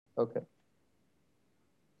Okay.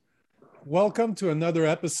 Welcome to another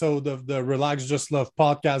episode of the Relax Just Love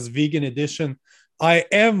podcast, vegan edition. I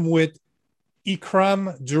am with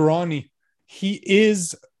Ikram Durrani. He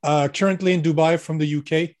is currently in Dubai from the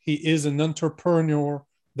UK. He is an entrepreneur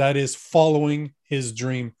that is following his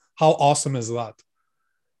dream. How awesome is that?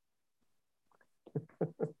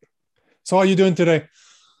 So, how are you doing today?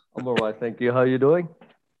 I'm all right, thank you. How are you doing?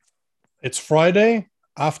 It's Friday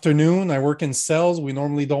afternoon. I work in sales. We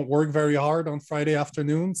normally don't work very hard on Friday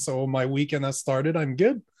afternoon. So, my weekend has started. I'm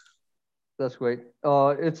good. That's great.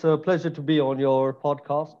 It's a pleasure to be on your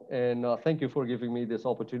podcast, and thank you for giving me this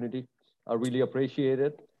opportunity. I really appreciate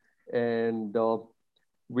it. And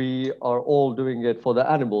we are all doing it for the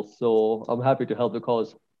animals, so I'm happy to help the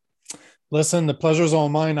cause. Listen, the pleasure's all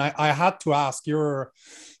mine. I had to ask. You're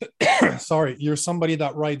sorry, you're somebody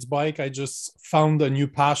that rides bike. I just found a new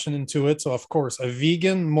passion into it. So of course, a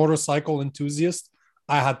vegan motorcycle enthusiast.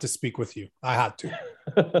 I had to speak with you. I had to. I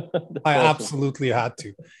That's awesome. absolutely had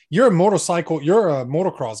to. You're a motorcycle. You're a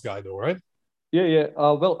motocross guy, though, right? Yeah, yeah.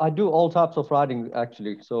 Well, I do all types of riding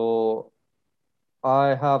actually. So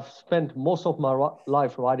I have spent most of my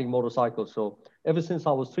life riding motorcycles. So ever since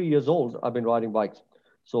I was 3 years old, I've been riding bikes.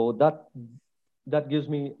 So that gives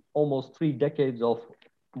me almost 3 decades of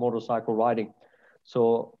motorcycle riding.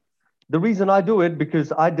 So the reason I do it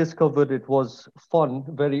because I discovered it was fun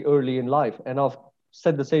very early in life, and I've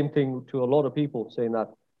said the same thing to a lot of people, saying that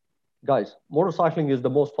guys, motorcycling is the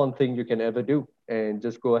most fun thing you can ever do, and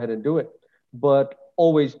just go ahead and do it. But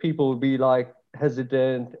always people will be like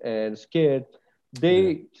hesitant and scared. Yeah.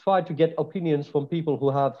 They try to get opinions from people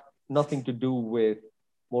who have nothing to do with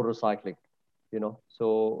motorcycling,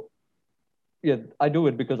 So yeah, I do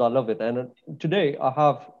it because I love it. And today I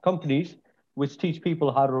have companies which teach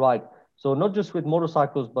people how to ride. So not just with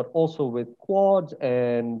motorcycles, but also with quads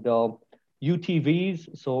and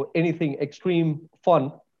UTVs. So anything extreme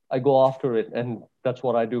fun, I go after it, and that's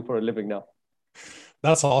what I do for a living now.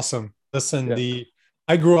 That's awesome. Listen, Yeah, the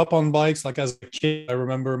I grew up on bikes. Like as a kid, I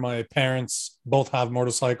remember my parents both have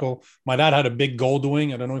motorcycle. My dad had a big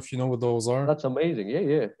Goldwing. I don't know if you know what those are. that's amazing. Yeah,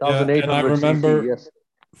 yeah, Yeah, and I 1800 cc. remember Yes.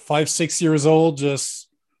 5, 6 years old, just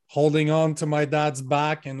holding on to my dad's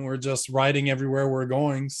back, and we're just riding everywhere we're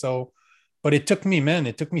going. So, but it took me, man,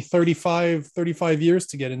 it took me 35 years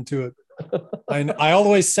to get into it. I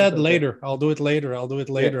always That's said okay. later, I'll do it later, I'll do it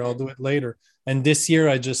Yeah, later, I'll do it later. And this year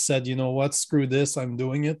I just said, you know what, screw this, I'm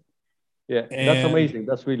doing it. yeah, that's And amazing.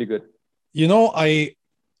 That's really good.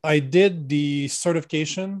 I did the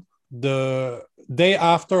certification the day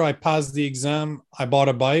after I passed the exam. I bought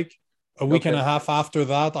a bike. A week and Okay, a half after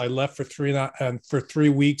that, I left for and for 3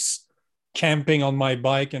 weeks camping on my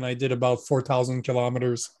bike, and I did about 4,000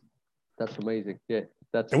 kilometers. that's amazing. Yeah,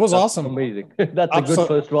 It was that's awesome. amazing. That's a good Absolutely.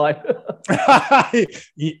 first ride.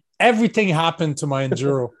 Everything happened to my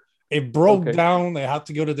enduro. It broke Okay, down. I had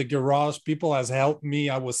to go to the garage. People has helped me.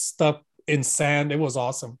 I was stuck in sand. It was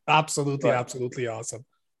awesome. Absolutely, right. absolutely awesome.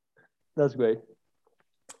 That's great.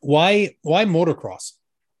 Why motocross?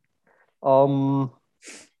 Um,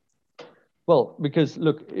 well, because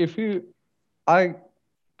look, if you, I,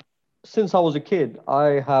 since I was a kid, I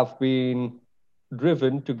have been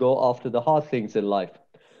driven to go after the hard things in life.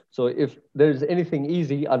 So if there's anything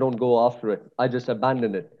easy, I don't go after it. I just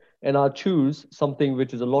abandon it. And I choose something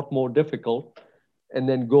which is a lot more difficult and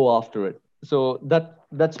then go after it. So that's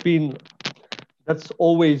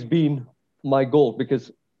always been my goal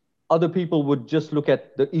because other people would just look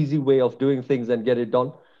at the easy way of doing things and get it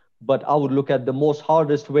done. But I would look at the most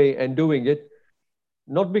hardest way and doing it,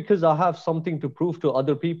 not because I have something to prove to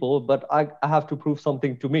other people, but I have to prove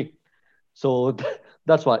something to me. So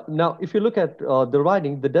that's why. Now, if you look at the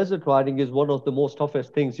riding, the desert riding is one of the most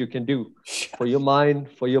toughest things you can do for your mind,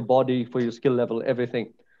 for your body, for your skill level,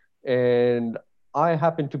 everything. And I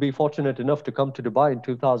happened to be fortunate enough to come to Dubai in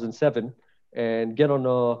 2007 and get on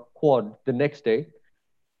a quad the next day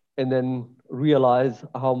and then realize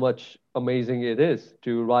how much amazing it is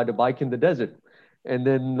to ride a bike in the desert. And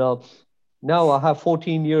then now I have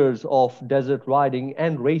 14 years of desert riding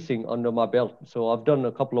and racing under my belt. So I've done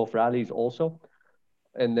a couple of rallies also.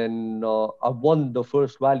 And then I won the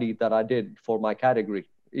first rally that I did for my category,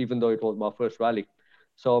 even though it was my first rally.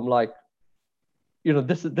 So I'm like,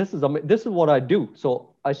 this is what I do.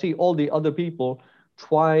 So I see all the other people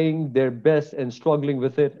trying their best and struggling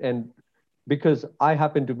with it, and because I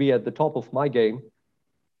happen to be at the top of my game,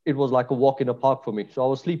 it was like a walk in a park for me. So I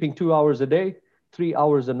was sleeping 2 hours a day, 3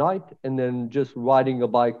 hours a night, and then just riding a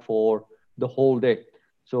bike for the whole day.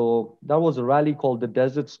 So that was a rally called the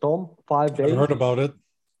Desert Storm, five I've heard days. about it.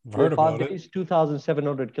 I've Yeah, heard five about it. days,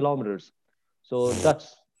 2,700 kilometers. So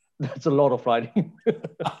that's that's a lot of riding.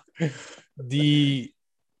 The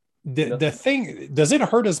You know, the thing, does it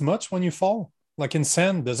hurt as much when you fall? Like in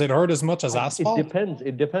sand, does it hurt as much as it asphalt? depends.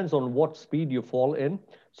 It depends on what speed you fall in.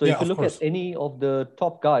 So Yeah, if you of look at course. any of the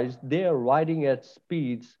top guys, they are riding at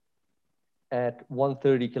speeds at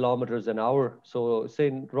 130 kilometers an hour. So say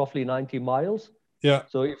roughly 90 miles. Yeah,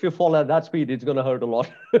 So if you fall at that speed, it's going to hurt a lot.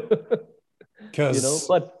 because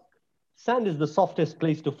But sand is the softest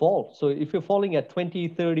place to fall. So if you're falling at 20,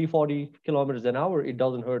 30, 40 kilometers an hour, it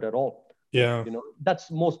doesn't hurt at all. yeah.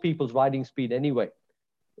 That's most people's riding speed anyway.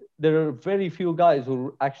 There are very few guys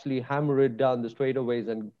who actually hammer it down the straightaways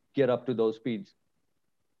and get up to those speeds.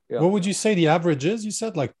 Yeah. What would you say the average is? You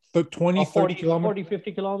said like 20, 30 kilometers?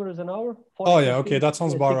 50 kilometers an hour, 40, Oh, yeah. Okay. 50, That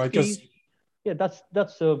sounds yeah, about right. Because 60. Yeah,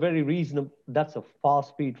 that's a very reasonable, that's a fast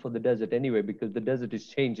speed for the desert anyway, because the desert is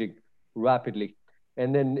changing rapidly.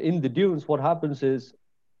 And then in the dunes, what happens is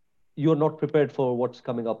you're not prepared for what's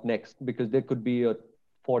coming up next because there could be a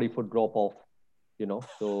 40-foot drop off.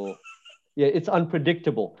 So yeah, it's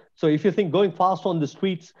unpredictable. So if you think going fast on the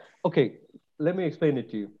streets, okay, let me explain it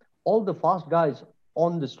to you. All the fast guys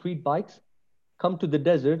on the street bikes come to the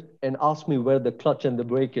desert and ask me where the clutch and the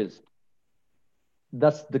brake is.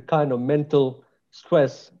 That's the kind of mental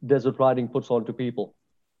stress desert riding puts onto people.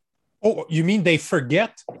 oh, you mean they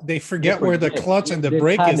forget? They They forget where the forget. clutch and the They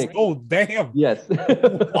brake is. panic. Oh, damn. Yes.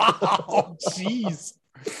 Wow. Jeez.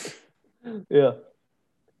 Yeah.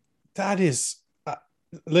 That is.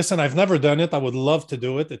 Listen, I've never done it. I would love to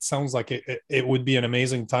do it. It sounds like it would be an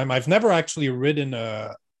amazing time. I've never actually ridden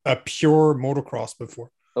a pure motocross before.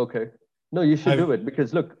 Okay. No, you should I've do it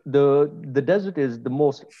because look, the desert is the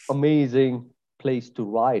most amazing place to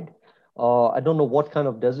ride. I don't know what kind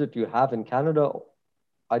of desert you have in Canada.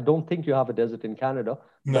 I don't think you have a desert in Canada,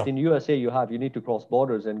 but no. in USA you have. You need to cross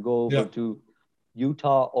borders and go over Yeah. to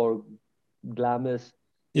Utah or Glamis,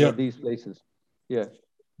 Yeah. these places. Yeah.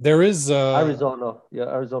 There is Arizona. Yeah,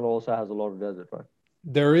 Arizona also has a lot of desert, right?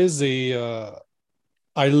 there is a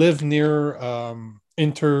I live near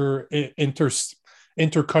inter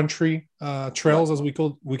country Right. trails, as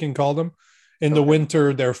we can call them. In the Okay.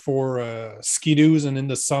 winter, they're for ski-doos, and in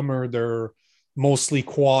the summer, they're mostly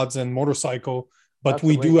quads and motorcycle. But That's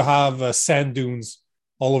we do amazing. have sand dunes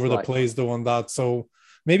all over the Right. place, though, on that. So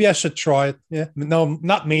maybe I should try it. Yeah, no,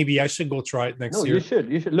 not maybe. I should go try it No, next you year. should.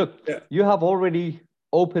 You should look. Yeah, You have already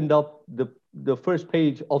opened up the first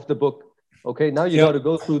page of the book. Okay, now you got yeah. to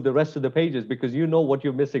go through the rest of the pages because you know what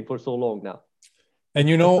you're missing for so long now. And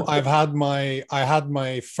I had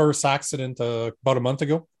my first accident about a month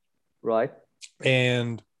ago, Right.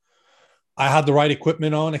 and I had the right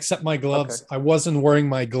equipment on, except my Okay. gloves. I wasn't wearing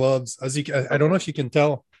my gloves. I don't Okay. know if you can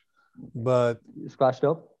tell, but You scratched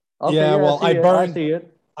up. Okay. yeah, Yeah, I well, see it. I see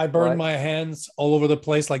it. I burned Right. my hands all over the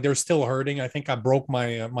place. Like they're still hurting. I think I broke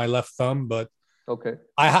my left thumb, but Okay.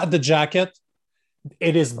 I had the jacket.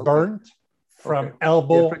 It is Okay. burnt Okay. from Yeah,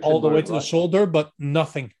 elbow all friction the way burn, to the right? shoulder, but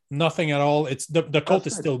nothing at all. It's the coat That's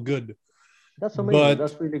is good. still good, That's amazing. but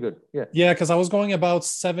That's really good. Yeah. yeah, because I was going about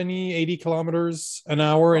 70, 80 kilometers an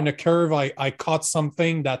hour in Wow. a curve. I caught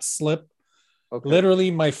something that slipped. Okay. Literally,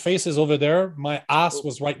 my face is over there. My ass Oh.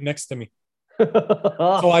 was right next to me.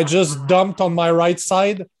 So I just dumped on my right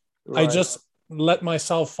side. I Right. just let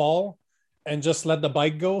myself fall and just let the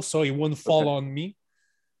bike go so it wouldn't fall Okay. on me.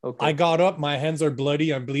 I Okay. got up, my hands are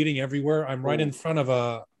bloody, I'm bleeding everywhere. I'm right in Oh. front of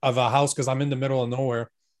a house because I'm in the middle of nowhere.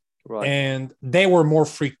 Right. And they were more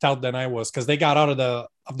freaked out than I was because they got out of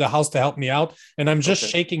the house to help me out. And I'm just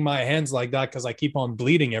Okay. shaking my hands like that because I keep on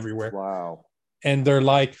bleeding everywhere. Wow. And they're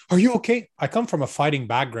like, "Are you okay?" I come from a fighting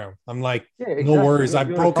background. I'm like, Yeah. "No Exactly. worries. I've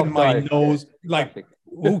You're a broken tough my guy. Yeah. nose." Like, Exactly.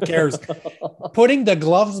 who cares? Putting the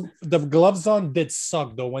gloves on did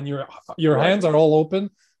suck though. When your Right. hands are all open,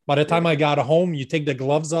 by the Yeah. time I got home, you take the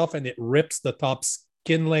gloves off and it rips the top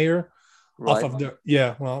skin layer off Right. of the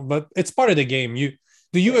yeah. Well, but it's part of the game.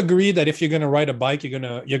 Do you Yeah. agree that if you're gonna ride a bike,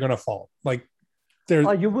 you're gonna fall? Like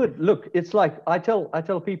there, You would look. It's like I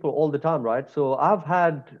tell people all the time, right? So I've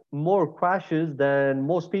had more crashes than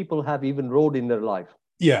most people have even rode in their life.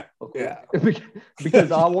 yeah, Okay, yeah, because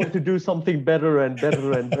I want to do something better and better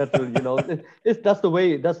and better. That's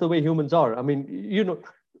the way humans are. I mean,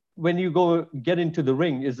 when you go get into the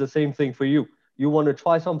ring, is the same thing for you. You want to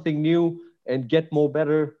try something new and get more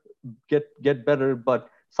better, get better, but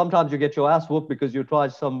sometimes you get your ass whooped because you try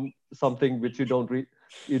something which you don't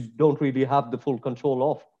really have the full control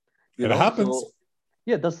of. it So happens.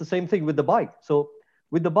 yeah, that's the same thing with the bike. So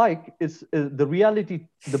with the bike, it's the reality.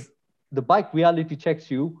 The bike reality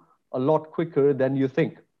checks you a lot quicker than you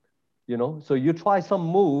think. So you try some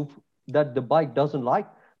move that the bike doesn't like,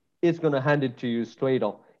 it's going to hand it to you straight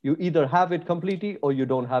off. You either have it completely or you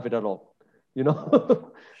don't have it at all. you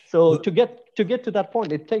know So to get to that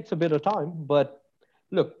point, it takes a bit of time. But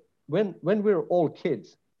look, when we're all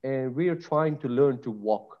kids and we're trying to learn to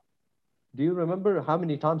walk, do you remember how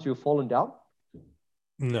many times you've fallen down?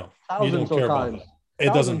 No, you don't Thousands of care about times, that.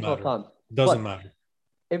 It doesn't thousands of matter. times. Doesn't But matter.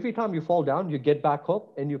 every time you fall down, you get back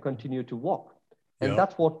up and you continue to walk. And Yeah.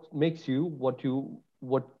 that's what makes you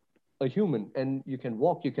what a human. And you can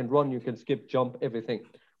walk, you can run, you can skip, jump, everything.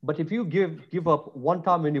 But if you give up one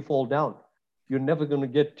time when you fall down, you're never going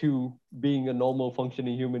to get to being a normal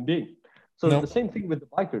functioning human being. So No. the same thing with the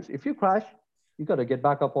bikers. If you crash, you got to get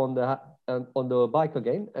back up on the bike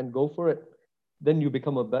again and go for it. Then you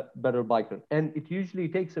become a better biker. And it usually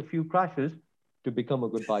takes a few crashes to become a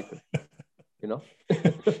good biker. You know, to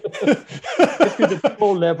get to the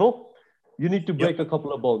pro level, you need to break Yep. a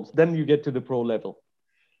couple of bones. Then you get to the pro level.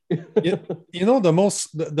 You know,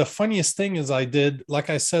 the funniest thing is I did, like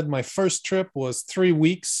I said, my first trip was 3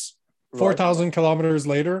 weeks, Right. 4,000 kilometers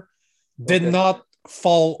later, did Okay. not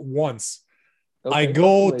fall once. I Okay. That's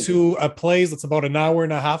go amazing. to a place that's about an hour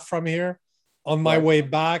and a half from here. On my Right. way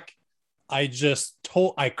back,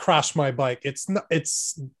 I crashed my bike. It's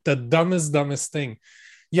the dumbest thing.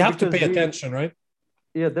 You have to Because pay attention, right?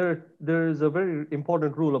 there is a very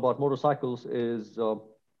important rule about motorcycles is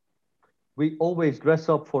we always dress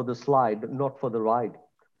up for the slide, not for the ride.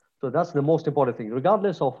 So that's the most important thing.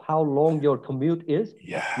 Regardless of how long your commute is,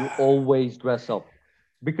 you Yeah. always dress up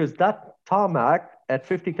because that tarmac at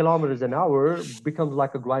 50 kilometers an hour becomes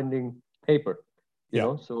like a grinding paper,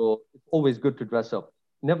 Yeah. So it's always good to dress up.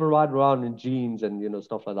 Never ride around in jeans and,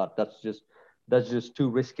 stuff like that. That's just too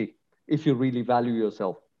risky if you really value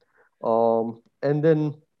yourself. And then,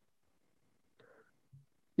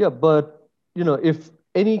 yeah, but, if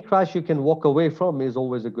any crash you can walk away from is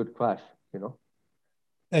always a good crash.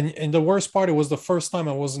 And the worst part, it was the first time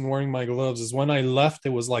I wasn't wearing my gloves. Is when I left, it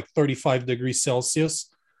was like 35 degrees Celsius.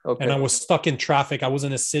 And I Okay. was stuck in traffic. I was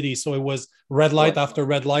in a city. So it was red light Right. after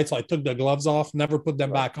red light. So I took the gloves off, never put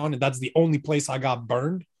them Right. back on. And that's the only place I got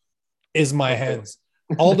burned is my Okay. hands.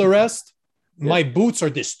 All the rest, Yeah. my boots are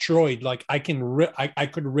destroyed. Like I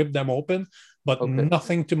could rip them open, but Okay.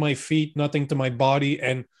 nothing to my feet, nothing to my body.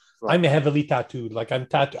 And Right. I'm heavily tattooed. Like I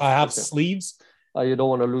have Okay. sleeves. You don't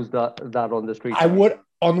want to lose that on the street. I would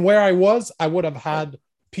on where I would have Right. had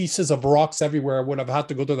pieces of rocks everywhere. I would have had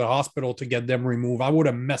to go to the hospital to get them removed. I would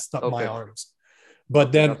have messed up my Okay. arms. But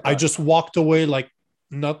Okay. then That's I bad. just walked away like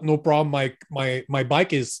no problem. My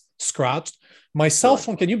bike is scratched. My cell Right.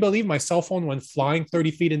 phone, can you believe my cell phone went flying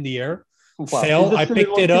 30 feet in the air? Wow. Is Fell. it I still in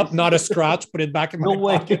picked one it up, piece? not a scratch, put it back in No my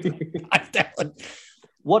way. pocket.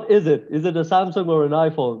 What is it? Is it a Samsung or an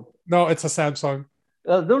iPhone? No, it's a Samsung.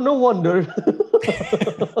 No wonder.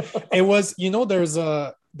 It was,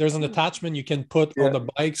 there's an attachment you can put on Yeah. the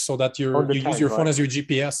bike so that On the you use tank, your phone right? as your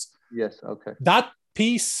GPS. Yes. Okay. That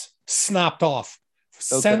piece snapped off,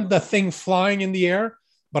 Okay. sent the thing flying in the air.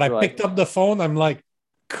 But I Right. picked up the phone. I'm like,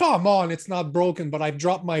 come on, it's not broken. But I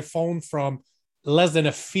dropped my phone from less than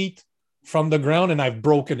a feet from the ground and I've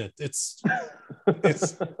broken it. It's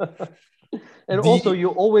And also, the you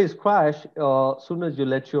always crash soon as you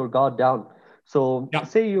let your guard down. So, yeah,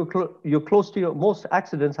 say you're close to your most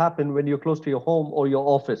accidents happen when you're close to your home or your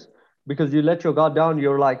office because you let your guard down.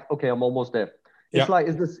 You're like, okay, I'm almost there. It's yeah, like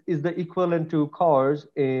is the equivalent to cars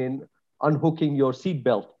in unhooking your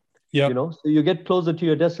seatbelt. yeah. So you get closer to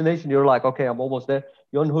your destination. You're like, okay, I'm almost there.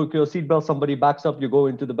 You unhook your seatbelt. Somebody backs up. You go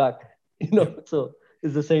into the back. Yeah. So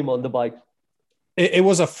it's the same on the bike. It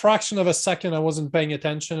was a fraction of a second. I wasn't paying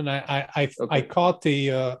attention, and I Okay. caught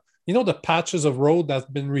the patches of road that's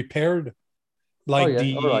been repaired, Oh like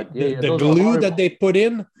yeah. All right. Yeah. Yeah. the Those are glue that horrible. they put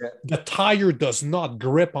in. Yeah. The tire does not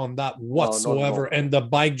grip on that No, not at whatsoever, all. and the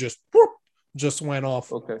bike just whoop, just went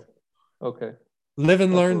off. Okay. Okay. Live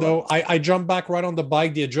and That's learn all right. though. I jumped back right on the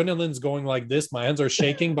bike. The adrenaline's going like this. My hands are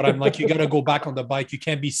shaking, but I'm like, you gotta go back on the bike. You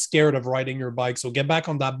can't be scared of riding your bike. So get back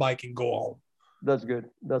on that bike and go home. That's good.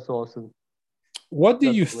 That's awesome. What do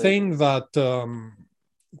That's you amazing. think that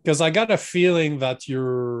because I got a feeling that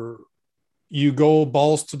you go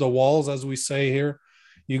balls to the walls, as we say here.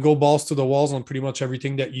 You go balls to the walls on pretty much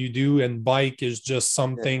everything that you do, and bike is just Yeah.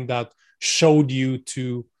 something that showed you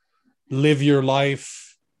to live your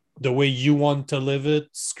life the way you want to live it,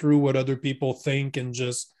 screw what other people think, and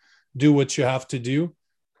just do what you have to do.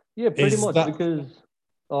 Yeah, pretty Is much that because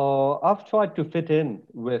I've tried to fit in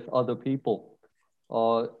with other people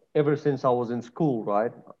uh, ever since I was in school,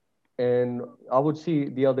 right? And I would see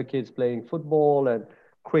the other kids playing football and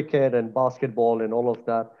cricket and basketball and all of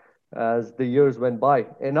that as the years went by.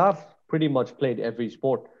 And I've pretty much played every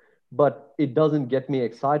sport, but it doesn't get me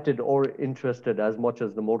excited or interested as much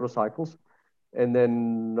as the motorcycles. And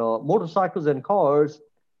then motorcycles and cars,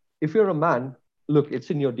 if you're a man, look, it's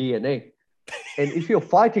in your DNA. And if you're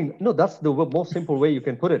fighting, no, that's the most simple way you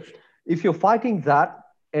can put it. If you're fighting that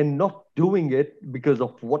and not doing it because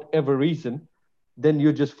of whatever reason, then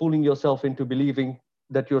you're just fooling yourself into believing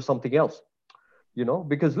that you're something else,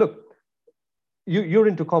 because look, you're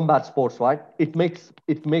into combat sports, right? It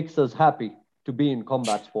makes us happy to be in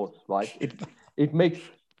combat sports, right? It makes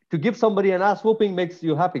to give somebody an ass whooping makes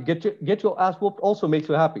you happy. Get your ass whooped also makes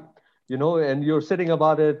you happy, and you're sitting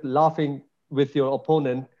about it, laughing with your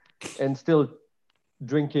opponent, and still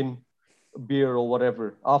drinking beer or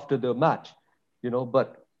whatever after the match,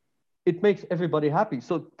 but it makes everybody happy.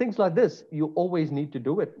 So things like this, you always need to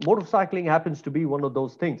do it. Motorcycling happens to be one of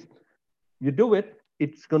those things. You do it,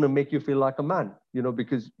 it's going to make you feel like a man,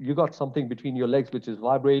 because you got something between your legs which is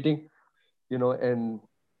vibrating, and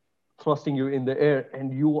thrusting you in the air,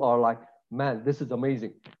 and you are like, man, this is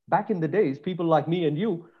amazing. Back in the days, people like me and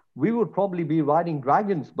you, we would probably be riding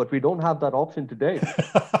dragons, but we don't have that option today.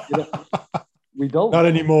 You know, we don't. Not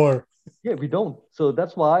anymore. Yeah, we don't. So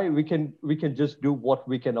that's why we can just do what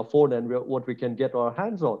we can afford and what we can get our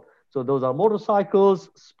hands on. So those are motorcycles,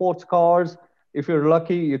 sports cars. If you're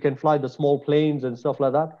lucky, you can fly the small planes and stuff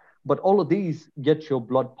like that. But all of these get your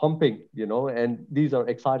blood pumping, and these are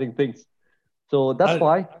exciting things. So that's I,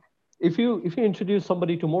 why if you introduce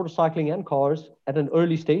somebody to motorcycling and cars at an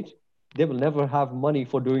early stage, they will never have money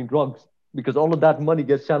for doing drugs because all of that money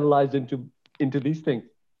gets channelized into these things.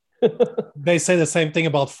 they say the same thing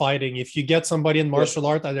about fighting. If you get somebody in Yeah, martial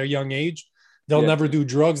art at a young age, they'll yeah, never do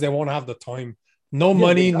drugs. They won't have the time. No yeah,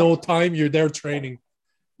 money, no exactly. time. You're there training.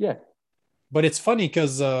 Yeah. But it's funny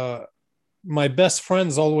because my best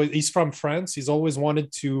friend's always he's from France. He's always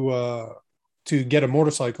wanted to get a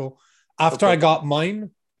motorcycle. After I Okay. got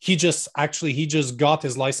mine, he just got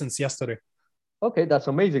his license yesterday. Okay, that's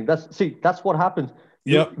amazing. That's what happens.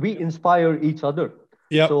 Yep. We inspire each other.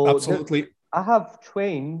 Yep. So Absolutely. I have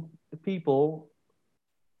trained people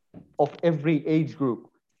of every age group,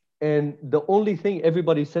 and the only thing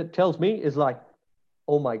everybody tells me is like,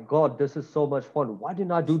 "Oh my God, this is so much fun. Why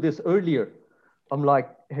didn't I do this earlier?" I'm like,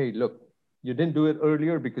 "Hey, look, you didn't do it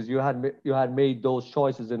earlier because you had made those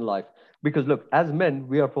choices in life. Because look, as men,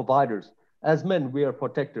 we are providers. As men, we are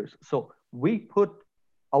protectors. So we put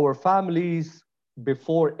our families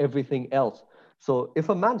before everything else. So if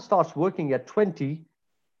a man starts working at 20,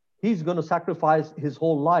 he's going to sacrifice his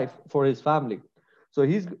whole life for his family. So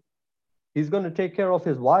he's going to take care of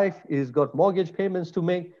his wife. He's got mortgage payments to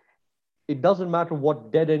make. It doesn't matter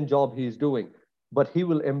what dead end job he's doing, but he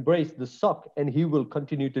will embrace the suck and he will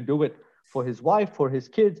continue to do it for his wife, for his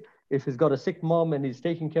kids. If he's got a sick mom and he's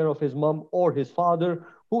taking care of his mom or his father,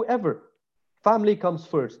 whoever, family comes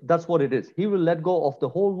first. That's what it is. He will let go of the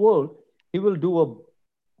whole world. He will do a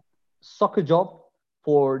sucker job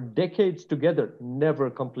for decades together, never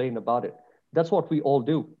complain about it. That's what we all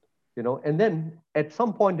do. And then at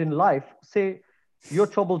some point in life, say your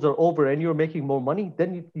troubles are over and you're making more money,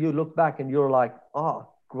 then you look back and you're like,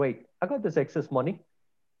 great, I got this excess money.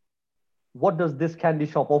 What does this candy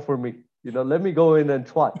shop offer me? Let me go in and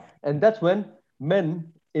try. And that's when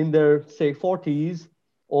men in their, say, 40s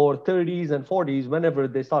or 30s and 40s, whenever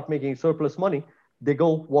they start making surplus money, they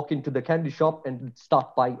go walk into the candy shop and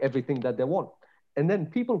start buying everything that they want. And then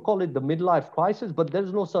people call it the midlife crisis, but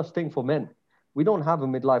there's no such thing for men. We don't have a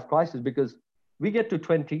midlife crisis because we get to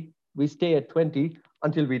 20, we stay at 20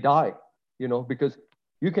 until we die, because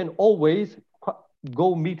you can always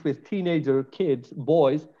go meet with teenager kids,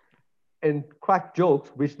 boys, and crack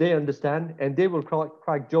jokes which they understand, and they will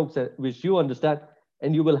crack jokes which you understand,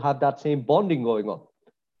 and you will have that same bonding going on,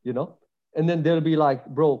 you know. And then they'll be like,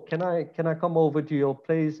 "Bro, can I come over to your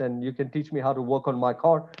place and you can teach me how to work on my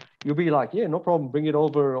car?" You'll be like, "Yeah, no problem. Bring it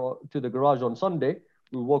over to the garage on Sunday.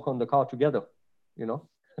 We'll work on the car together." You know.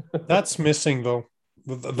 That's missing though.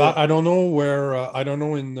 Yeah. That I don't know where I don't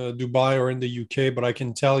know in Dubai or in the UK, but I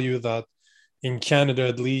can tell you that in Canada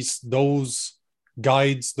at least those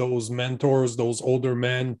guides, those mentors, those older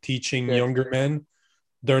men teaching Yeah. younger men,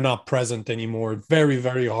 they're not present anymore. Very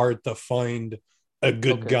very hard to find a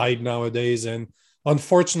good Okay. guide nowadays, and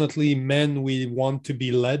unfortunately men, we want to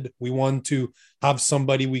be led, we want to have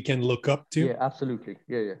somebody we can look up to, Yeah. Absolutely.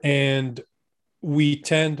 Yeah. Yeah. and we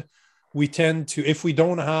tend we tend to, if we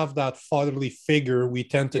don't have that fatherly figure, we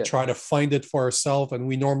tend to Yes. try to find it for ourselves, and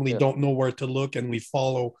we normally Yes. don't know where to look, and we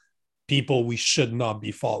follow people we should not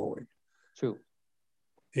be following. True.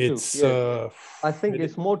 True. It's Yeah. I think it,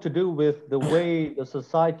 it's more to do with the way the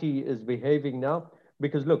society is behaving now.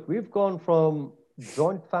 Because look, we've gone from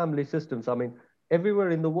joint family systems. I mean, everywhere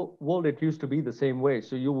in the world, it used to be the same way.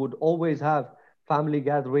 So you would always have family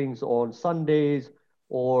gatherings on Sundays,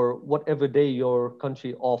 or whatever day your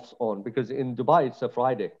country offs on, because in Dubai it's a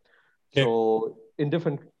Friday. Okay. So in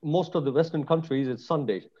different, most of the Western countries, it's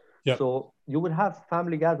Sundays. Yeah. So you would have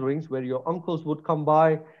family gatherings where your uncles would come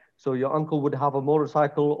by. So your uncle would have a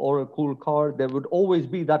motorcycle or a cool car. There would always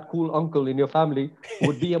be that cool uncle in your family who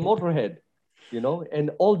would be a motorhead, and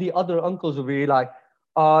all the other uncles would be like,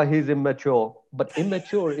 he's immature. But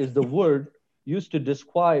immature is the word used to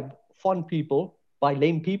describe fun people by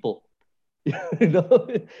lame people.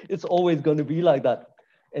 It's always going to be like that.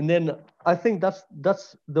 And then I think that's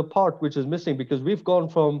the part which is missing, because we've gone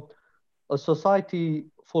from a society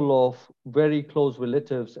full of very close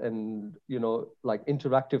relatives and like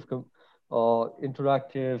interactive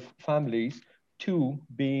families, to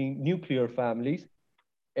being nuclear families.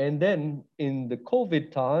 And then in the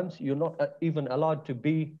COVID times, you're not even allowed to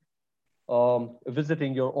be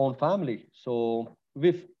visiting your own family. So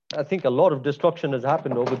I think a lot of destruction has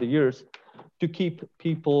happened over the years to keep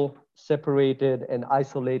people separated and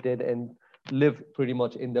isolated and live pretty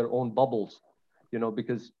much in their own bubbles,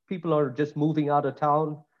 because people are just moving out of town.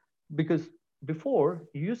 Because before,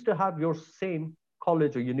 you used to have your same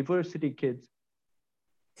college or university kids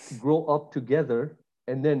grow up together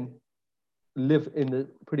and then live in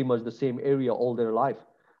pretty much the same area all their life.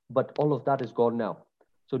 But all of that is gone now.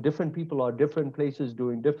 So different people are different places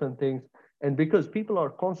doing different things. And because people are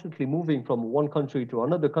constantly moving from one country to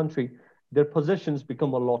another country, their possessions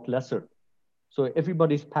become a lot lesser. So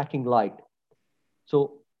everybody's packing light.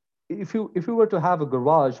 So if you were to have a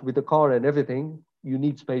garage with a car and everything, you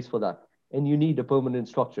need space for that, and you need a permanent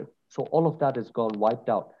structure. So all of that is gone wiped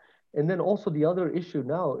out. And then also the other issue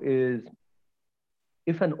now is,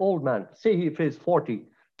 if an old man, say if he's 40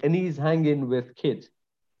 and he's hanging with kids,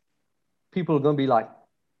 people are going to be like,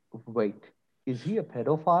 wait, is he a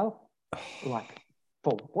pedophile? Like,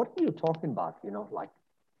 bro, what are you talking about? Like,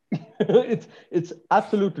 it's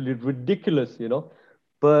absolutely ridiculous,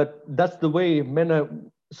 but that's the way men are.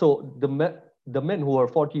 So the men who are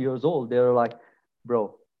 40 years old, they're like,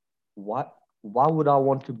 bro, why would I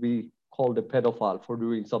want to be called a pedophile for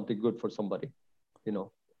doing something good for somebody? you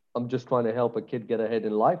know I'm just trying to help a kid get ahead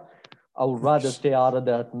in life. I would rather stay out of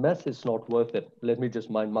that mess. It's not worth it. Let me just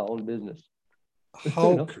mind my own business. you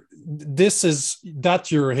How know this is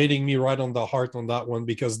that you're hitting me right on the heart on that one,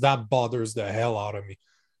 because that bothers the hell out of me.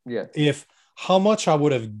 yeah. If how much I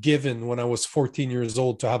would have given when I was 14 years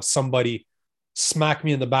old to have somebody smack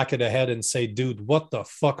me in the back of the head and say, dude, what the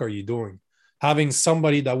fuck are you doing? Having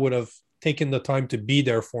somebody that would have taken the time to be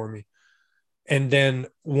there for me. And then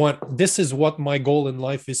this is what my goal in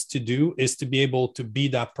life is to do, is to be able to be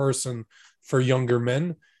that person for younger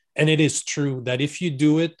men. And it is true that if you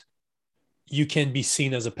do it, you can be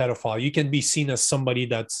seen as a pedophile. You can be seen as somebody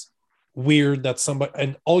that's weird, that's somebody,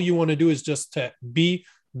 and all you want to do is just to be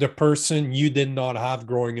the person you did not have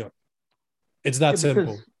growing up. It's that Yeah,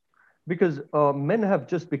 simple. because men have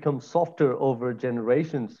just become softer over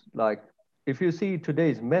generations. Like, if you see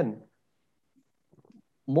today's men,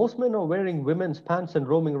 most men are wearing women's pants and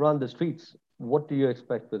roaming around the streets. What do you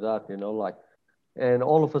expect with that? Like, and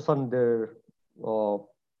all of a sudden they're uh,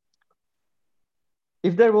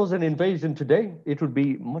 if there was an invasion today, it would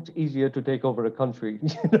be much easier to take over a country,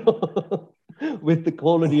 with the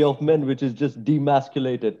quality of men, which is just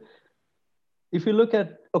demasculated. If you look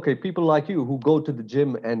at, okay, people like you who go to the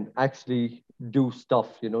gym and actually do stuff,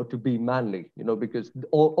 to be manly, because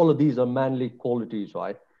all of these are manly qualities,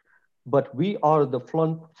 right? But we are the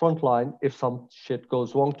front line if some shit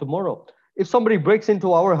goes wrong tomorrow. If somebody breaks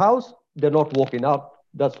into our house, they're not walking out,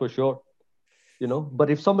 that's for sure. But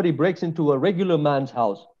if somebody breaks into a regular man's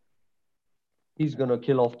house, he's going to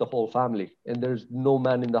kill off the whole family, and there's no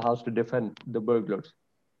man in the house to defend the burglars.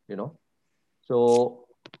 you know so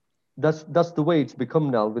that's the way it's become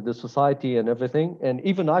now with the society and everything. And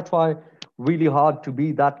even I try really hard to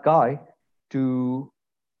be that guy, to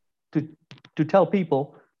to to tell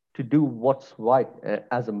people to do what's right,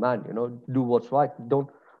 as a man. Do what's right. Don't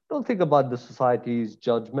think about the society's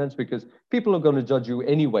judgments, because people are going to judge you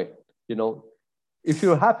anyway. you know if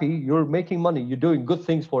you're happy, you're making money, you're doing good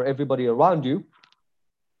things for everybody around you,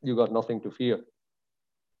 you got nothing to fear.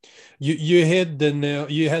 You hit the nail,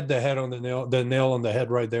 you hit the head on the nail on the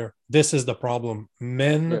head right there. This is the problem.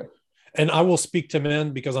 Men, Yeah. and I will speak to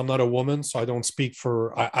men because I'm not a woman, so I don't speak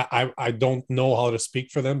for I don't know how to speak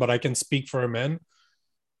for them, but I can speak for a man.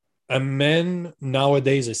 A man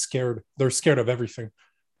nowadays is scared. They're scared of everything.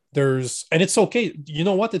 And it's okay. You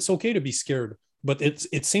know what? It's okay to be scared, but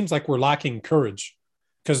it seems like we're lacking courage,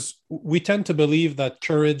 because we tend to believe that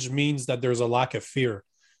courage means that there's a lack of fear.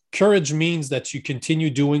 Courage means that you continue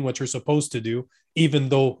doing what you're supposed to do, even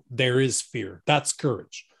though there is fear. That's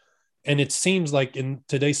courage. And it seems like in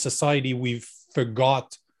today's society, we've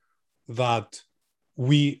forgot that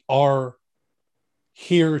we are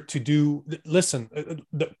here to do. Listen,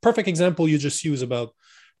 the perfect example you just used about,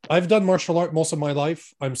 I've done martial art most of my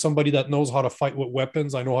life. I'm somebody that knows how to fight with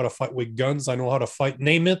weapons. I know how to fight with guns. I know how to fight,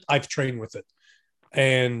 name it. I've trained with it.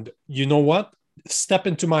 And you know what? Step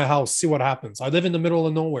into my house, see what happens. I live in the middle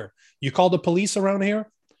of nowhere. You call the police around here?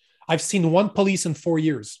 I've seen one police in 4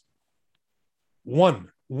 years. One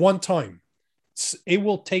time. It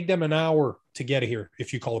will take them an hour to get here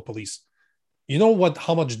if you call the police. You know what?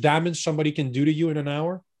 How much damage somebody can do to you in an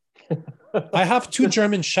hour? I have 2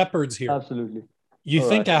 German shepherds here. Absolutely. You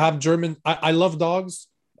think I have German? I love dogs.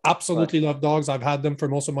 Absolutely love dogs. I've had them for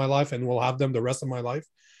most of my life and will have them the rest of my life.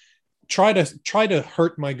 Try to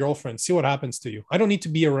hurt my girlfriend. See what happens to you. I don't need to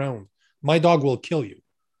be around. My dog will kill you.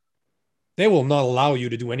 They will not allow you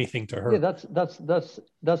to do anything to her. Yeah,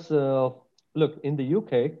 that's look, in the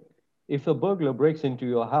UK, if a burglar breaks into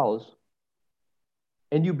your house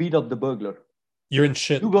and you beat up the burglar, you're in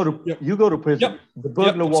shit. You go to prison. Yep. The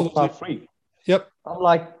burglar walks out free. Yep. I'm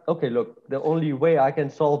like, okay, look, the only way I can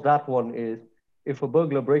solve that one is if a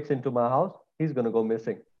burglar breaks into my house, he's going to go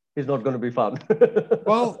missing. He's not going to be found.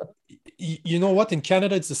 Well, you know what? In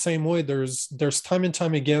Canada, it's the same way. There's time and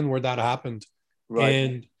time again where that happened. Right.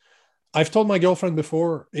 And I've told my girlfriend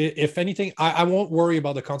before, if anything, I won't worry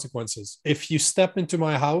about the consequences. If you step into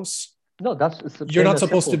my house, no, you're not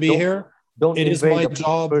supposed to be here. It is my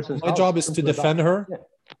job. My job is to defend her. Yeah.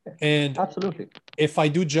 And absolutely, if I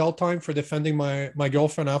do jail time for defending my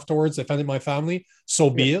girlfriend afterwards, defending my family, so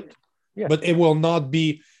be it. Yeah. But it will not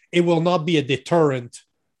be a deterrent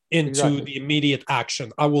into the immediate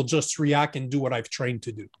action. I will just react and do what I've trained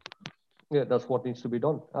to do. Yeah, that's what needs to be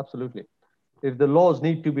done. Absolutely. If the laws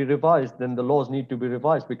need to be revised, then the laws need to be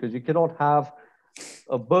revised, because you cannot have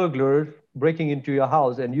a burglar breaking into your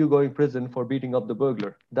house and you going to prison for beating up the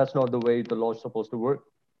burglar. That's not the way the law is supposed to work.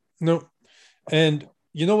 No. And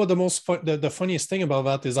you know what the funniest thing about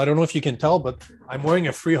that is? I don't know if you can tell, but I'm wearing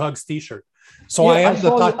a Free Hugs t-shirt. So yeah, I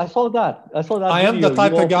saw that. I am the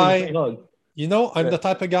type of guy, you know, I'm the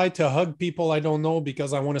type of guy to hug people I don't know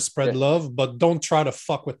because I want to spread love, but don't try to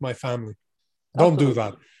fuck with my family. Don't do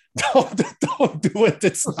that. Don't do it.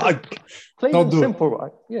 It's not plain and simple,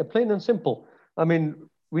 right? Yeah, plain and simple. I mean,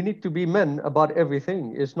 we need to be men about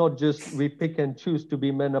everything. It's not just we pick and choose to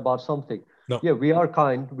be men about something. No. Yeah, we are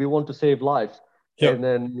kind. We want to save lives. Yep. And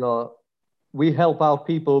then we help out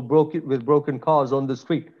people with broken cars on the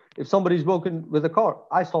street. If somebody's broken with a car,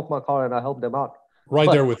 I stop my car and I help them out.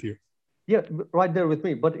 There with you. Yeah, right there with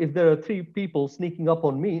me. But if there are 3 people sneaking up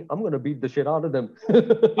on me, I'm going to beat the shit out of them.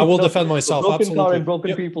 I will defend myself. Broken absolutely. car and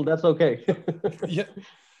broken people, that's okay. Yeah.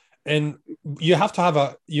 And you have to have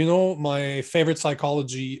my favorite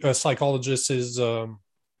psychologist is Carl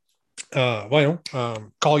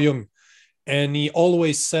Jung. And he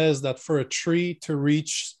always says that for a tree to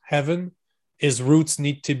reach heaven, its roots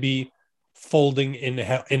need to be folding in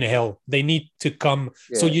hell. They need to come.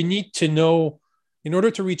 Yeah. So you need to know, in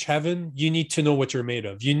order to reach heaven, you need to know what you're made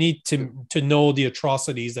of. You need to know the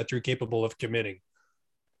atrocities that you're capable of committing.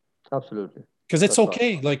 Absolutely. Because it's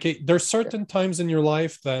okay. Like there's certain times in your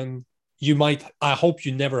life then I hope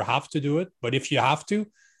you never have to do it. But if you have to,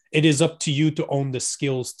 it is up to you to own the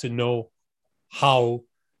skills to know how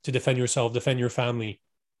to defend yourself, defend your family.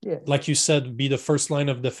 Yeah. Like you said, be the first line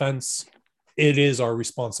of defense. It is our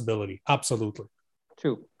responsibility. Absolutely.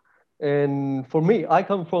 True. And for me, I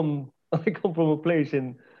come from a place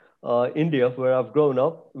in India where I've grown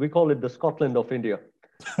up. We call it the Scotland of India.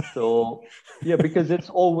 So yeah, because it's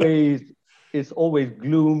always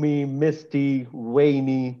gloomy, misty,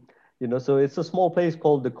 rainy, so it's a small place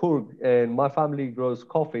called the Coorg, and my family grows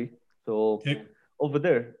coffee. So over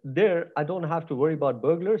there, I don't have to worry about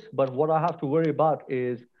burglars, but what I have to worry about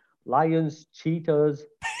is lions, cheetahs,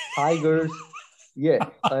 tigers,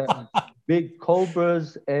 big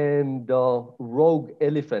cobras, and rogue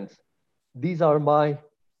elephants. These are my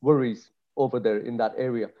worries over there in that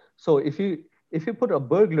area. So if you put a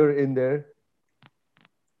burglar in there,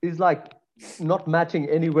 it's like not matching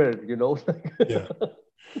anywhere, Yeah.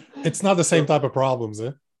 It's not the same type of problems,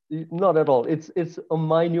 eh? Not at all. It's a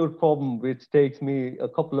minute problem which takes me a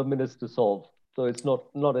couple of minutes to solve. So it's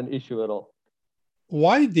not an issue at all.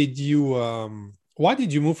 Why did you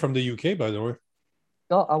move from the UK, by the way?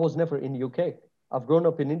 No, I was never in UK. I've grown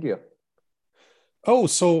up in India.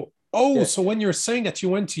 So when you're saying that you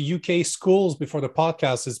went to UK schools before the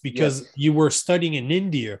podcast, is because you were studying in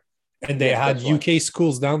India and they had UK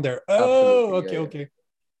schools down there. Oh, okay.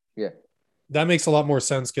 Yeah. That makes a lot more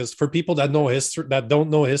sense, because for people that don't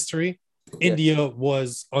know history, India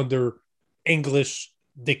was under English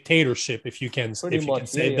dictatorship, Pretty if you can much. Yeah,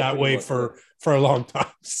 say it yeah, that pretty way much. Yeah. for a long time.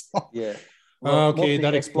 So, Yeah. Well, okay, mostly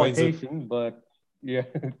that explains it. exploitation, but yeah,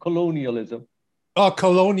 colonialism. Oh,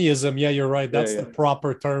 colonialism. Yeah, you're right. Yeah, That's yeah, the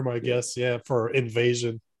proper term, I yeah, guess. Yeah, for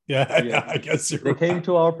invasion. Yeah, yeah. yeah, I guess They you're came right.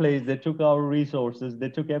 to our place, they took our resources, they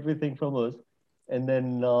took everything from us, and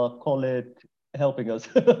then call it helping us.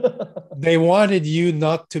 They wanted you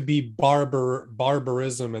not to be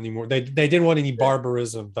barbarism anymore. They didn't want any Yeah,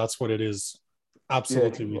 barbarism. That's what it is. yeah,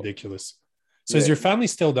 Absolutely ridiculous. So is yeah. your family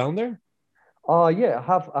still down there? Yeah,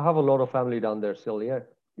 I have a lot of family down there still. Yeah,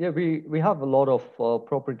 yeah. We have a lot of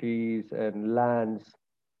properties and lands,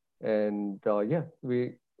 and yeah,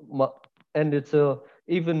 ma- and it's a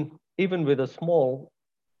even with a small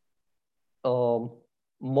um,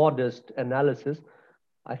 modest analysis,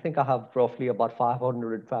 I think I have roughly about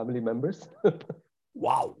 500 family members.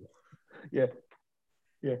 Wow. Yeah,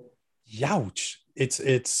 yeah, Youch. It's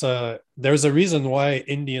there's a reason why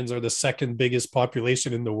Indians are the second biggest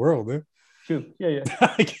population in the world. Eh? true. Yeah, yeah,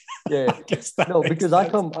 I yeah. guess that No, makes because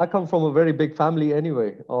sense. I come from a very big family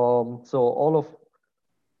anyway. So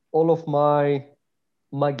all of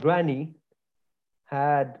my granny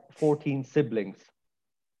had 14 siblings.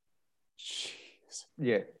 Jeez.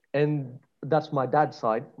 Yeah, and that's my dad's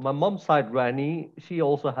side. My mom's side granny, she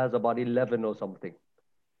also has about 11 or something.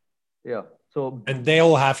 Yeah, so And they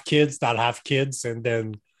all have kids that have kids, and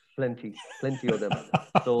then plenty of them.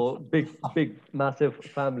 So big, massive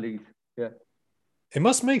families. Yeah. it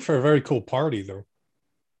must make for a very cool party, though.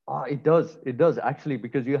 It does actually,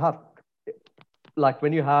 because you have, like,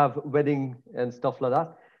 when you have wedding and stuff like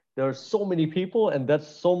that, there are so many people, and that's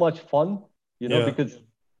so much fun, Yeah. because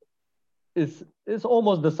it's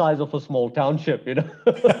almost the size of a small township. Yeah,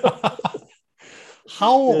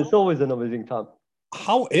 how it's always an amazing time.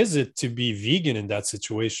 how is it to be vegan in that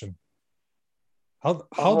situation? How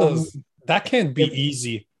Um, does that can't be if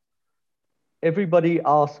easy? everybody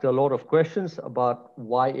asks a lot of questions about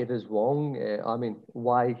why it is wrong. I mean,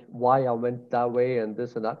 why I went that way and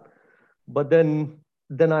this and that. But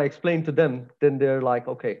then I explain to them. Then they're like,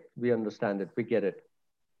 okay, we understand it, we get it.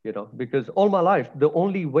 Because all my life, the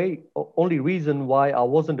only reason why I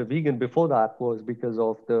wasn't a vegan before that was because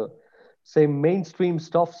of the same mainstream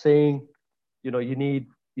stuff saying, you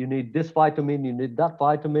need this vitamin, you need that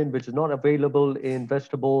vitamin, which is not available in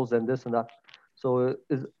vegetables and this and that.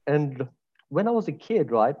 And when I was a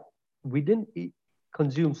kid, right, we didn't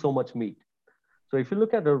consume so much meat. So if you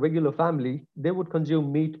look at a regular family, they would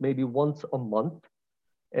consume meat maybe once a month.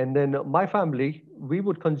 And then my family, we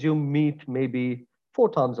would consume meat maybe 4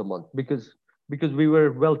 times a month, because we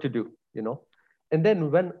were well to do. And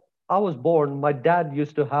then when I was born, my dad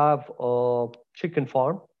used to have a chicken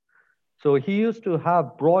farm. So he used to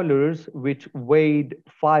have broilers which weighed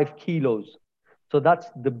 5 kilos. So that's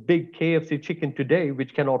the big KFC chicken today,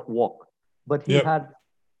 which cannot walk. But he Yep. had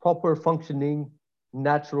proper functioning,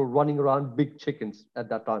 natural, running around big chickens at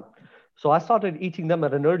that time. So I started eating them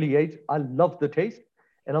at an early age. I loved the taste.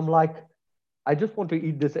 And I'm like, I just want to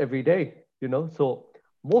eat this every day. So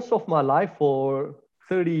most of my life, for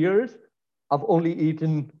 30 years, I've only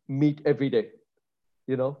eaten meat every day.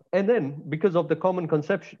 And then because of the common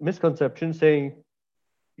misconception saying,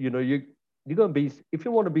 you're gonna be if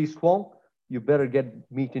you want to be strong, you better get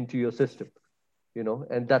meat into your system.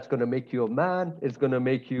 And that's gonna make you a man. It's gonna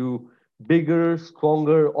make you bigger,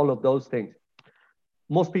 stronger, all of those things.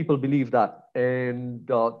 Most people believe that, and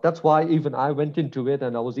that's why even I went into it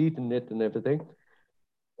and I was eating it and everything.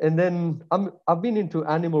 And then I've been into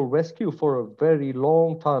animal rescue for a very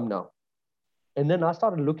long time now. And then I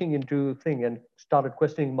started looking into thing and started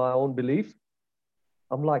questioning my own beliefs.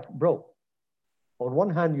 I'm like, bro, on one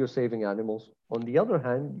hand, you're saving animals. On the other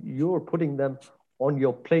hand, you're putting them on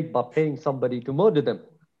your plate by paying somebody to murder them.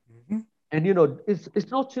 Mhm. And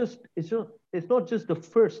it's not just the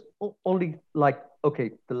first only, like,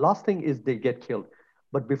 okay, the last thing is they get killed.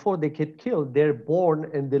 But before they get killed, they're born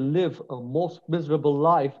and they live a most miserable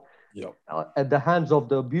life Yep. at the hands of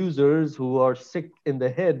the abusers who are sick in the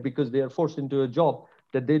head because they are forced into a job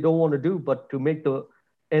that they don't want to do, but to make the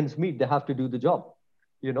ends meet, they have to do the job,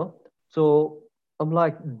 you know? So I'm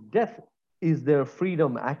like, death is their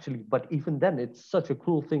freedom actually, but even then, it's such a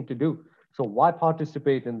cruel thing to do. So why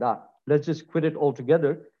participate in that? Let's just quit it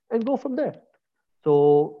altogether and go from there.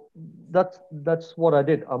 So that's what I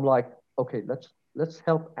did. I'm like, okay, let's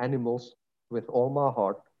help animals with all my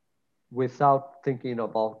heart without thinking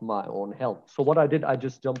about my own health. So what I did, I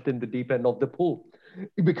just jumped in the deep end of the pool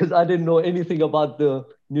because I didn't know anything about the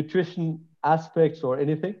nutrition aspects or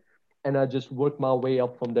anything. And I just worked my way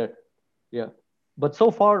up from there. Yeah. But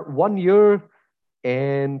so far, 1 year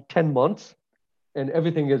and 10 months, and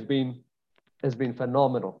everything has been has been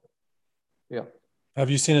phenomenal. Yeah. Have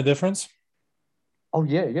you seen a difference? Oh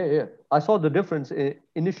yeah. I saw the difference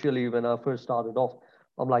initially when I first started off.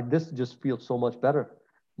 I'm like, this just feels so much better,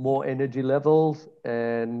 more energy levels,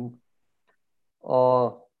 and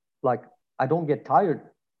uh, like I don't get tired.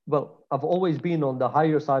 Well, I've always been on the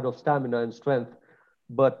higher side of stamina and strength,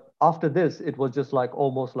 but after this, it was just like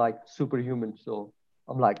almost like superhuman. So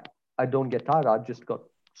I'm like, I don't get tired. I just got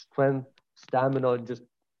strength, stamina. Just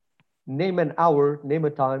name an hour, name a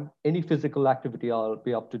time, any physical activity, I'll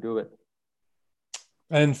be up to do it.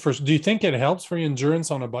 And do you think it helps for your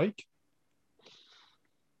endurance on a bike?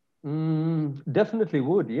 Definitely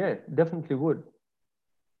would. Yeah, definitely would.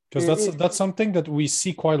 Because that's something that we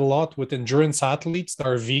see quite a lot with endurance athletes that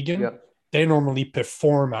are vegan. Yeah. They normally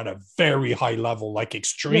perform at a very high level, like Yes,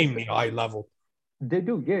 extremely high level. they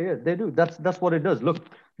do. Yeah, they do. That's what it does. Look,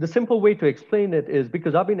 the simple way to explain it is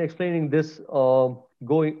because I've been explaining this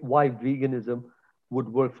going why veganism would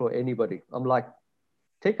work for anybody. I'm like,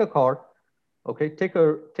 take a car, okay, take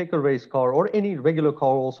a race car or any regular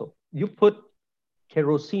car also. You put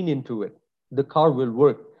kerosene into it, the car will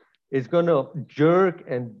work. It's gonna jerk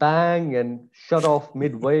and bang and shut off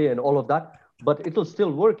midway and all of that, but it'll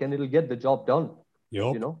still work and it'll get the job done, you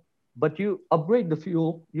Yup. know. But you upgrade the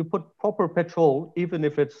fuel, you put proper petrol, even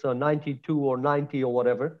if it's 92 or 90 or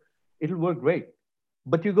whatever, it'll work great.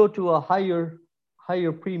 But you go to a higher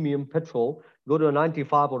premium petrol, go to a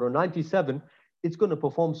 95 or a 97, it's going to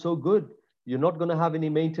perform so good. You're not going to have any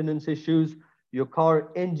maintenance issues. Your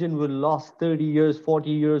car engine will last 30 years, 40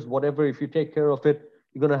 years, whatever. If you take care of it,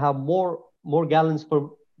 you're going to have more gallons per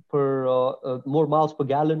more miles per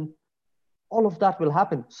gallon. All of that will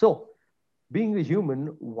happen. So, being a human,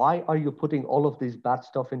 why are you putting all of this bad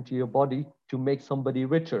stuff into your body to make somebody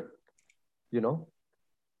richer? You know,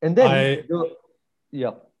 and then I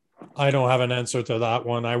yeah, I don't have an answer to that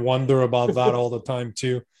one. I wonder about that all the time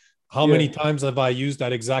too. How yeah, many times have I used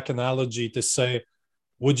that exact analogy to say,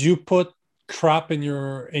 would you put crap in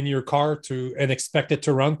your car to and expect it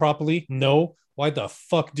to run properly? No. Why the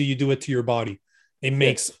fuck do you do it to your body? It yes.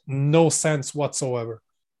 makes no sense whatsoever.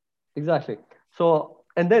 Exactly. So,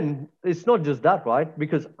 and then it's not just that, right?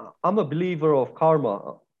 Because I'm a believer of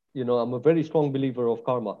karma. I'm a very strong believer of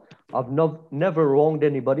karma. I've never wronged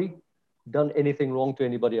anybody, done anything wrong to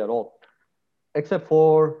anybody at all, except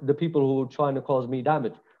for the people who are trying to cause me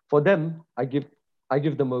damage. For them, I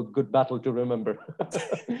give them a good battle to remember.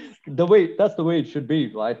 That's the way it should be,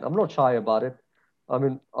 right? I'm not shy about it. I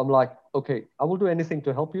mean, I'm like, okay, I will do anything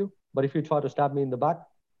to help you, but if you try to stab me in the back,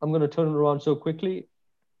 I'm going to turn around so quickly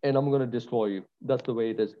and I'm going to destroy you. That's the way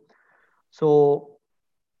it is. So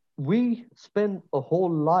we spend a whole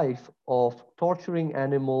life of torturing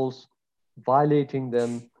animals, violating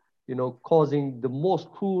them, causing the most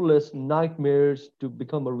cruelest nightmares to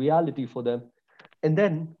become a reality for them. And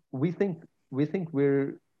then we think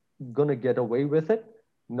we're gonna get away with it.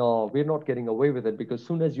 No, we're not getting away with it because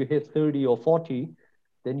soon as you hit 30 or 40,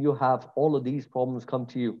 then you have all of these problems come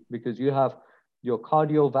to you because you have your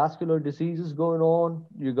cardiovascular diseases going on,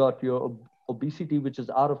 you got your obesity, which is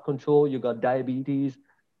out of control, you got diabetes,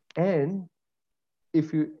 and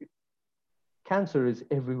if you cancer is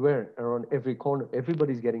everywhere around every corner,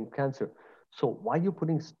 everybody's getting cancer. So why are you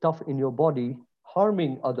putting stuff in your body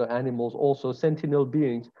harming other animals, also sentinel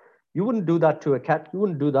beings? You wouldn't do that to a cat, you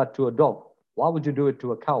wouldn't do that to a dog. Why would you do it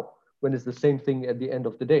to a cow when it's the same thing at the end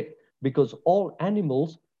of the day? Because all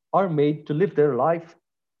animals are made to live their life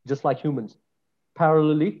just like humans,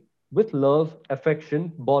 parallelly, with love,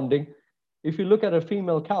 affection, bonding. If you look at a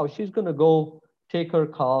female cow, she's going to go take her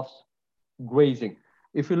calves grazing.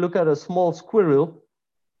 If you look at a small squirrel,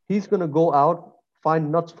 he's going to go out,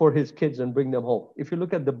 find nuts for his kids, and bring them home. If you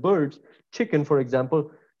look at the birds, chicken, for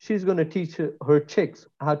example, she's going to teach her chicks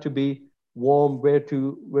how to be warm, where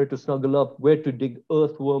to snuggle up, where to dig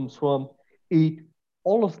earthworms from, eat.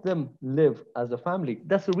 All of them live as a family.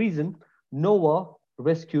 That's the reason Noah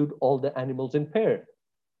rescued all the animals in pair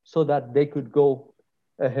so that they could go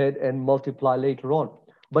ahead and multiply later on.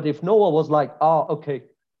 But if Noah was like, okay,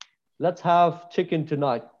 let's have chicken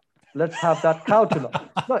tonight. Let's have that cow tonight.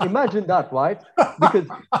 Now imagine that, right? Because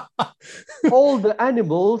all the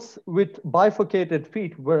animals with bifurcated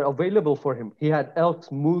feet were available for him. He had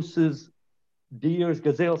elks, mooses, deers,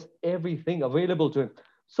 gazelles, everything available to him.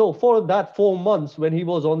 So for that 4 months when he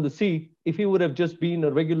was on the sea, if he would have just been a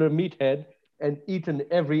regular meathead and eaten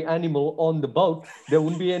every animal on the boat, there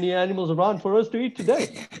wouldn't be any animals around for us to eat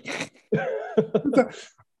today.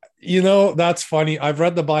 That's funny. I've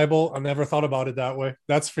read the Bible. I never thought about it that way.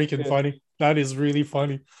 That's freaking Yeah. funny. That is really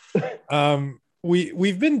funny.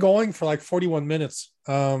 We've been going for like 41 minutes.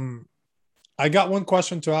 I got one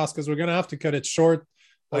question to ask because we're gonna have to cut it short.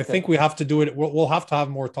 I Okay. think we have to do it. We'll have to have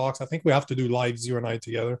more talks. I think we have to do lives, you and I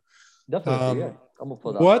together. Definitely, yeah. Um, I'm up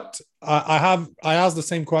for that. what I asked the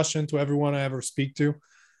same question to everyone I ever speak to.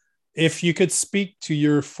 If you could speak to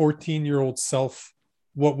your 14-year-old self,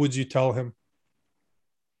 what would you tell him?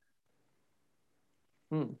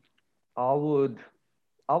 Hmm. I would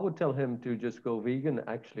I would tell him to just go vegan,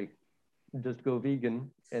 actually. Just go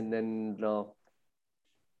vegan, and then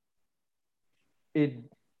it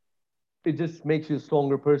it just makes you a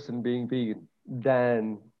stronger person being vegan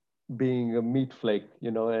than being a meat flake,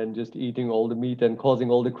 and just eating all the meat and causing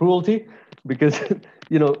all the cruelty. Because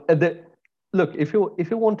look, if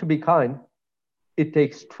you want to be kind, it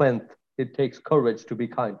takes strength, it takes courage to be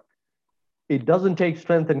kind. It doesn't take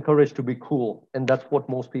strength and courage to be cruel, and that's what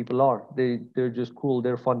most people are. They're just cruel.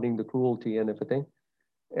 They're funding the cruelty and everything.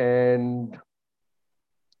 And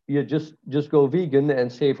you just go vegan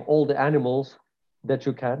and save all the animals that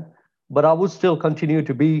you can. But I would still continue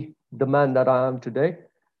to be the man that I am today,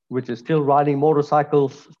 which is still riding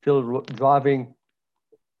motorcycles, still driving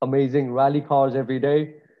amazing rally cars every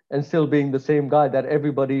day, and still being the same guy that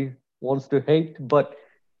everybody wants to hate. But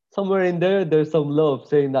somewhere in there, there's some love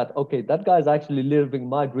saying that, okay, that guy's actually living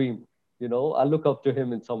my dream. I look up to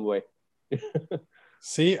him in some way.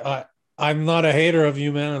 See, I'm not a hater of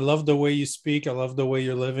you, man. I love the way you speak. I love the way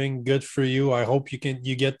you're living. Good for you. I hope you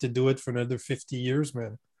get to do it for another 50 years,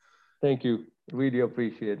 man. Thank you. Really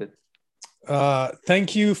appreciate it.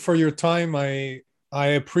 Thank you for your time. I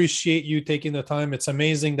appreciate you taking the time. It's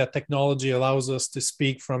amazing that technology allows us to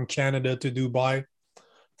speak from Canada to Dubai.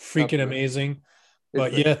 Freaking Absolutely. amazing. It's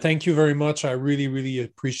But great. yeah, thank you very much. I really, really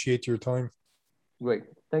appreciate your time. Great.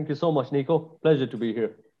 Thank you so much, Nico. Pleasure to be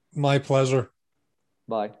here. My pleasure.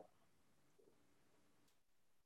 Bye.